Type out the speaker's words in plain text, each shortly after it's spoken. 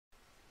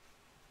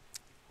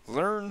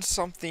learn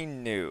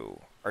something new,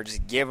 or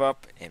just give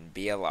up and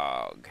be a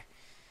log.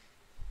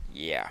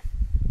 Yeah,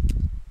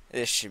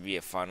 this should be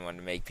a fun one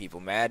to make people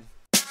mad.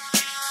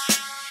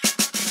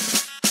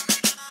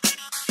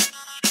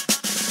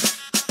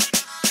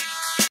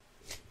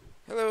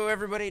 Hello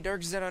everybody,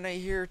 Dark Zenon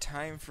here.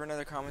 Time for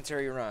another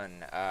commentary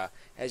run.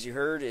 As you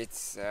heard,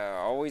 it's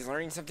always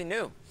learning something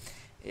new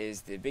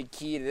is the big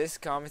key to this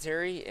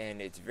commentary,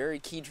 and it's very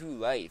key to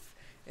life.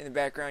 In the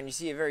background, you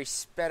see a very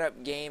sped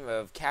up game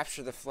of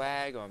Capture the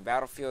Flag on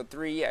Battlefield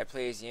 3. I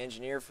play as the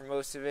engineer for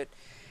most of it.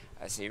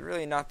 I see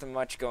really not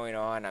much going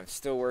on. I'm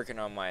still working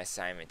on my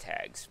assignment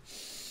tags.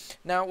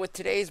 Now, with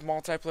today's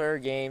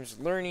multiplayer games,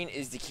 learning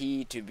is the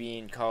key to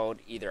being called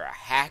either a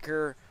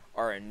hacker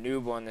or a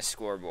noob on the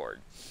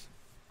scoreboard.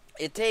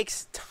 It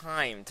takes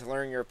time to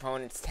learn your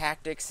opponent's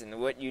tactics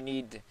and what you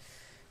need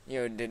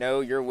to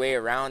know your way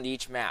around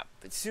each map.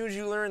 But as soon as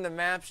you learn the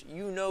maps,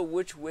 you know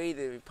which way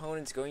the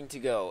opponent's going to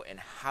go and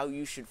how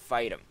you should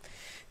fight them.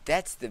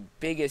 That's the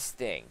biggest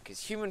thing,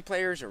 because human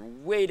players are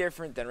way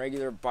different than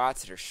regular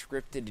bots that are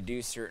scripted to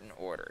do certain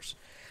orders.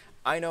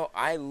 I know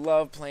I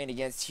love playing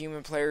against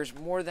human players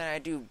more than I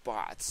do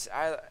bots.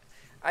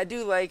 I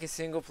do like a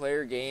single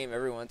player game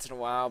every once in a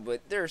while,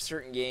 but there are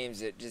certain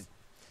games that just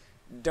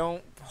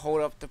don't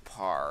hold up to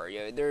par.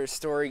 There are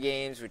story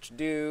games which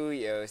do.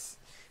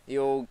 The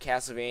old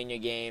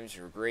Castlevania games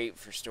were great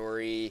for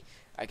story.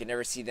 I could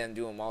never see them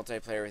doing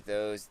multiplayer with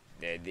those.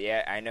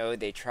 I know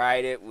they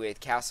tried it with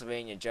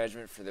Castlevania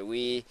Judgment for the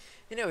Wii,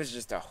 and it was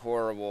just a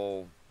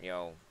horrible,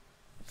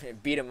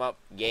 beat 'em up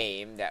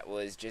game that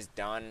was just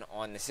done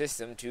on the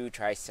system to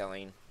try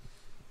selling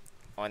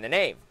on the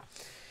name.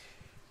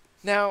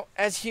 Now,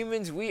 as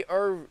humans, we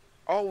are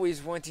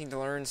always wanting to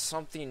learn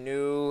something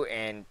new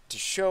and to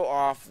show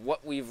off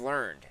what we've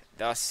learned.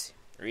 Thus,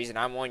 the reason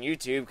I'm on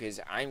YouTube, because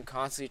I'm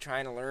constantly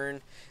trying to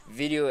learn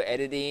video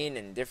editing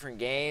and different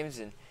games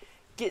and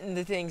getting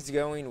the things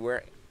going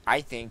where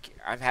I think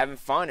I'm having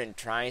fun and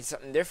trying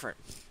something different.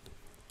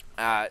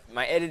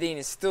 My editing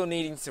is still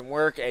needing some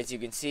work, as you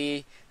can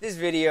see. This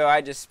video I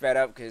just sped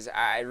up because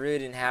I really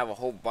didn't have a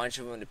whole bunch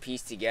of them to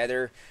piece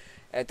together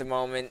at the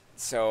moment,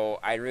 so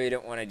I really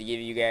don't want to give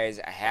you guys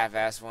a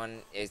half-ass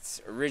one.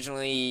 It's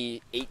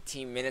originally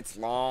 18 minutes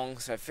long,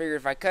 so I figured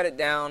if I cut it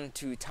down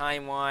to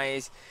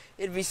time-wise,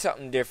 it'd be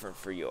something different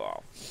for you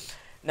all.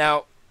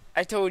 Now,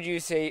 I told you,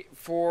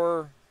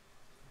 for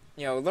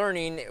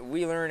learning,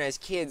 we learn as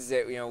kids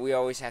that we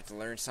always have to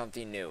learn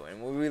something new,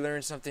 and when we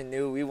learn something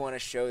new, we want to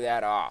show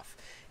that off.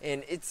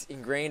 And it's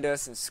ingrained to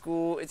us in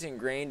school, it's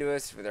ingrained to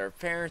us with our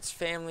parents,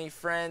 family,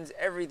 friends,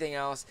 everything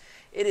else.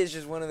 It is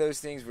just one of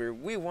those things where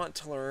we want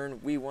to learn,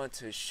 we want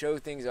to show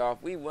things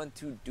off, we want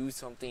to do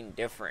something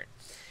different.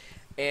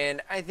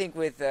 And I think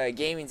with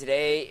gaming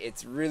today,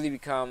 it's really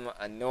become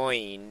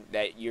annoying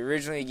that you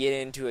originally get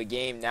into a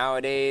game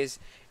nowadays,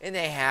 and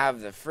they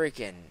have the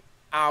freaking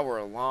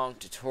hour-long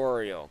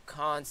tutorial,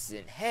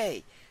 constant,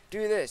 hey,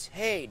 do this,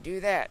 hey, do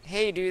that,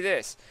 hey, do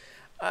this.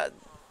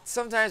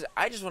 Sometimes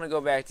I just want to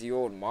go back to the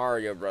old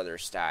Mario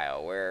Brothers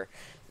style, where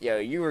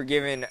you were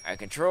given a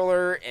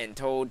controller and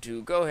told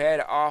to go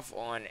ahead off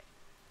on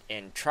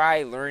and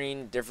try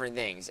learning different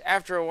things.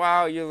 After a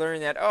while, you learn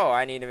that, oh,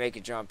 I need to make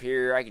a jump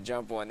here, I can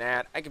jump on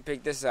that, I can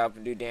pick this up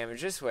and do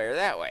damage this way or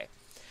that way.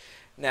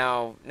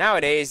 Now,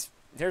 nowadays,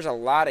 there's a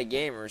lot of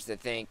gamers that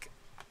think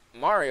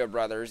Mario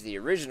Brothers, the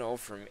original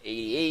from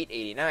 88,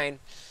 89,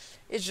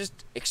 is just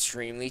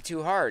extremely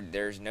too hard.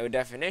 There's no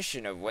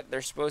definition of what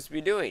they're supposed to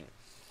be doing.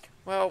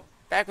 Well,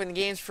 back when the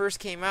games first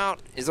came out,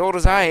 as old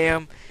as I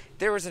am,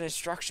 there was an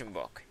instruction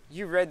book.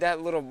 You read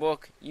that little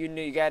book, you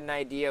knew you got an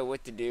idea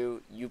what to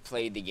do, you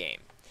played the game.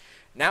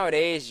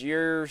 Nowadays,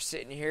 you're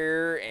sitting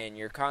here and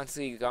you're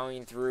constantly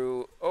going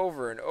through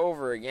over and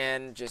over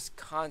again, just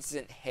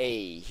constant,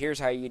 hey, here's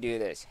how you do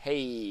this,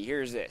 hey,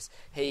 here's this,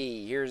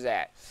 hey, here's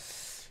that.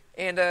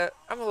 And I'm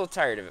a little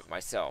tired of it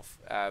myself,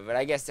 but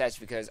I guess that's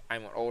because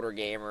I'm an older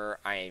gamer.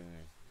 I'm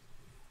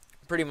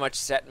pretty much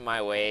set in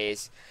my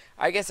ways.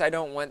 I guess I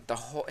don't want the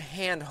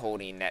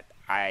hand-holding that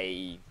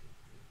I,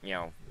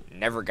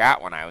 never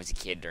got when I was a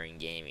kid during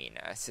gaming.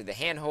 So the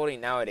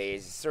hand-holding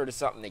nowadays is sort of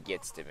something that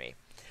gets to me.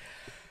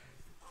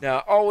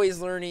 Now,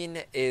 always learning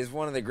is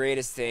one of the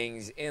greatest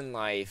things in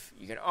life.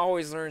 You can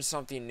always learn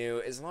something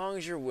new as long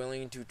as you're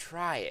willing to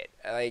try it.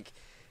 Like,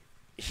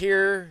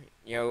 here,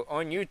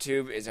 on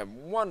YouTube is a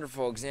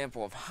wonderful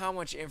example of how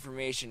much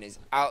information is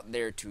out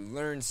there to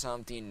learn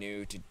something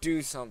new, to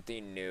do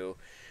something new,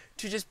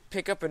 to just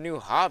pick up a new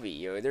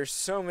hobby. There's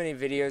so many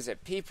videos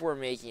that people are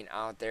making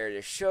out there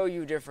to show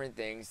you different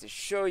things, to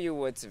show you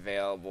what's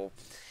available.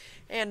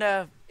 And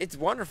it's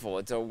wonderful.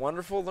 It's a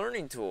wonderful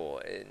learning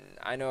tool. And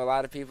I know a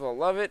lot of people that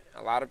love it,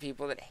 a lot of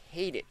people that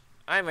hate it.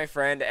 I, my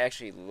friend,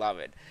 actually love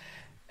it.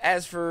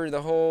 As for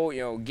the whole,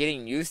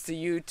 getting used to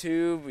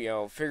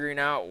YouTube, figuring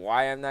out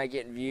why I'm not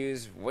getting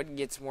views, what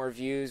gets more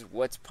views,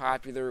 what's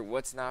popular,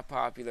 what's not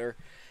popular,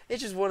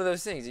 it's just one of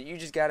those things that you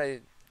just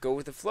gotta go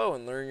with the flow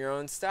and learn your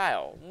own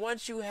style.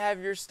 Once you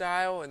have your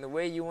style and the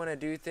way you want to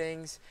do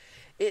things,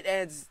 it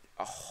adds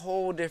a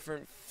whole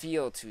different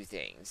feel to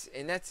things.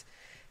 And that's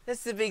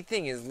That's the big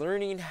thing, is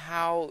learning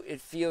how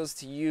it feels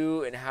to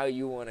you and how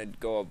you want to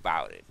go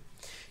about it.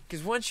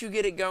 Because once you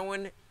get it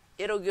going,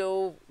 it'll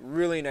go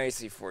really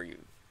nicely for you.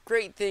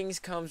 Great things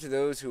come to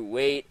those who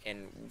wait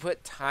and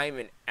put time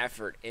and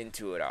effort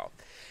into it all.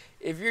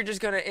 If you're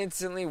just going to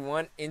instantly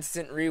want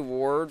instant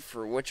reward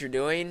for what you're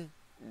doing,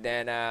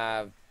 then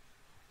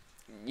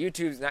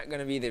YouTube's not going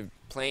to be the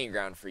playing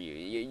ground for you.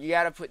 You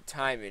got to put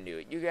time into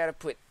it. You got to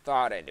put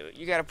thought into it.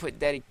 You got to put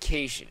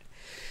dedication.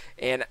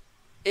 And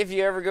if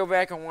you ever go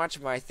back and watch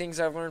my things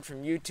I've learned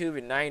from YouTube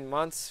in 9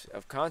 months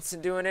of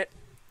constant doing it,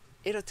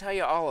 it'll tell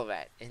you all of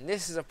that. And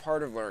this is a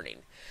part of learning.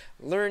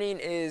 Learning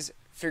is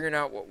figuring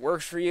out what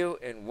works for you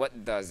and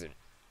what doesn't.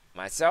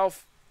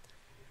 Myself,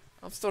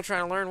 I'm still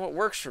trying to learn what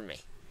works for me.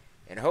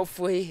 And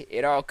hopefully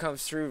it all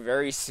comes through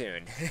very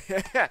soon.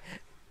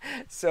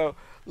 So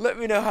let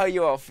me know how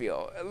you all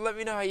feel. Let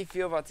me know how you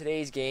feel about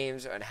today's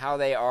games and how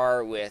they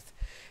are with,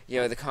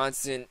 the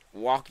constant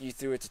walk you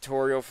through a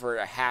tutorial for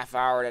a half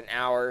hour to an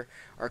hour,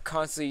 or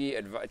constantly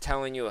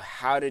telling you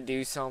how to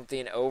do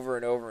something over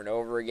and over and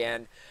over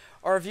again.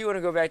 Or if you want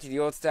to go back to the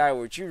old style,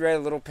 which you read a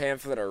little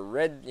pamphlet or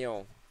read,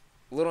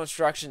 little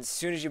instructions as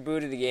soon as you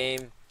booted the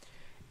game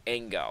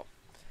and go.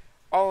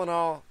 All in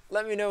all,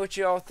 let me know what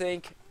you all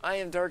think. I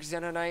am Dark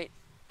Zenonite.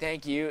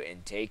 Thank you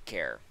and take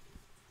care.